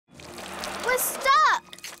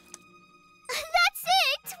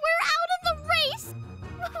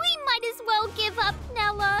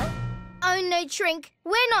Trink.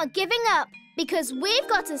 We're not giving up because we've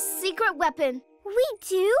got a secret weapon. We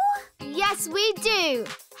do? Yes, we do.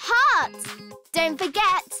 Heart. Don't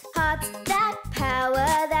forget. Heart, that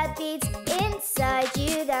power that beats inside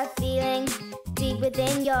you, that feeling deep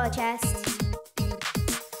within your chest.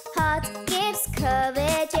 Heart gives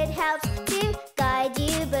courage, it helps to guide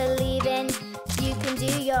you, believing you can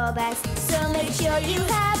do your best. So make sure you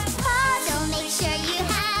have heart. So make sure you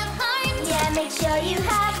have heart. Yeah, make sure you have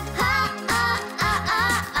heart.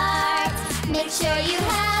 Make sure you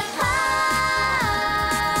have heart.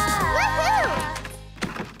 Woohoo!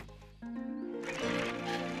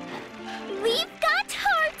 We've got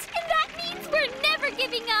heart, and that means we're never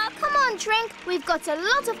giving up. Come on, Trink. We've got a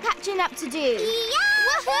lot of catching up to do. Yeah!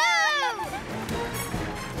 Woohoo!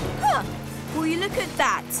 Huh. Will you look at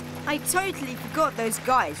that? I totally forgot those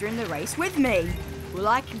guys are in the race with me. Well,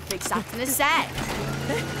 I can fix that in a sec.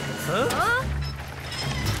 Huh?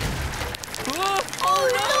 Oh,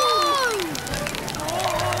 no!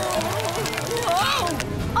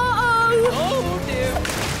 Uh-oh! Oh, dear.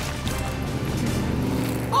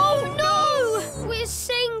 Oh, no! We're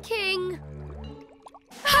sinking.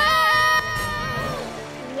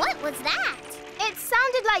 What was that? It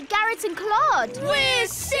sounded like Garrett and Clod. We're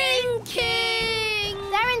sinking!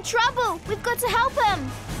 They're in trouble. We've got to help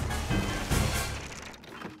them.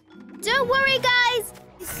 Don't worry, guys.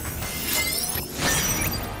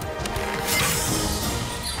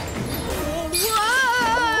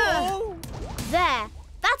 Whoa! There.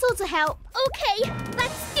 That ought to help. Okay,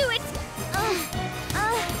 let's do it.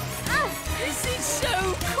 This is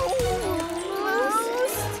so cool!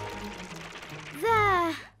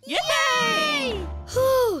 There. Yay!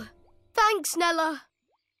 Whew. Thanks, Nella.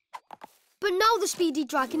 But now the speedy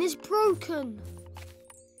dragon is broken.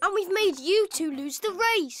 And we've made you two lose the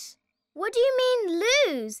race. What do you mean,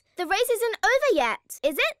 lose? The race isn't over yet,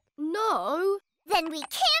 is it? No. Then we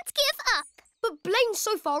can't give up. But Blaine's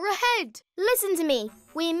so far ahead. Listen to me.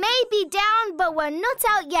 We may be down, but we're not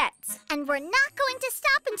out yet. And we're not going to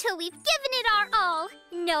stop until we've given it our all.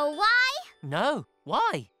 Know why? No.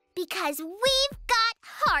 Why? Because we've got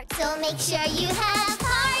heart. So make sure you have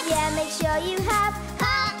heart. Yeah, make sure you have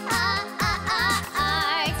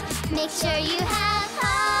Heart. Make sure you have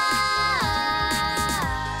heart.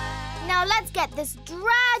 Now let's get this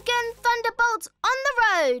Dragon Thunderbolt on the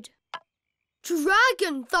road.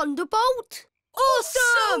 Dragon Thunderbolt?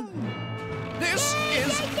 Awesome! This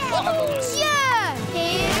is marvelous. Yeah!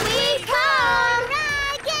 Here we come!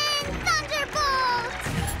 Dragon Thunderbolt!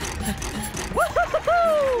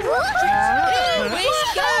 Here we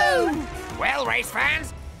go! Well, race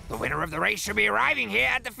fans, the winner of the race should be arriving here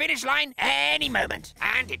at the finish line any moment.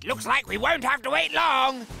 And it looks like we won't have to wait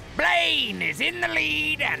long. Blaine is in the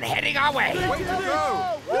lead and heading our way. Way to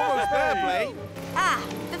go! Almost there, Blaine. Ah,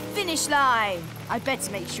 the finish line. I better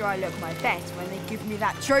make sure I look my best when they give me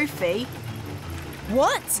that trophy.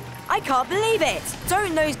 What? I can't believe it.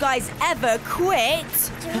 Don't those guys ever quit?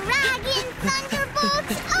 Dragon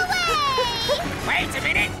Thunderbolt away! Wait a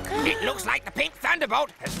minute. It looks like the Pink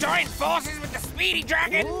Thunderbolt has joined forces with the Speedy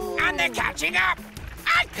Dragon and they're catching up.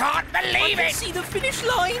 I can't believe I it. can see the finish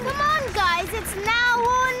line. Come on, guys. It's now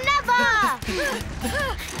or never.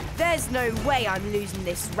 There's no way I'm losing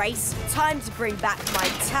this race. Time to bring back my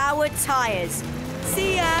tower tires.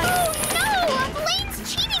 See ya! Oh no!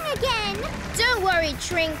 Blaine's cheating again! Don't worry,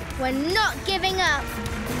 Trink. We're not giving up.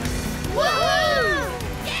 Woohoo!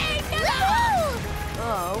 Yay! Woohoo!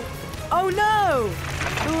 Oh. Oh no!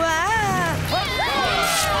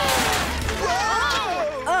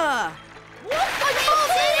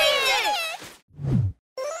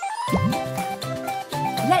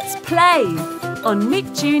 Let's play on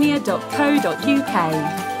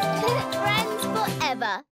nickjunior.co.uk.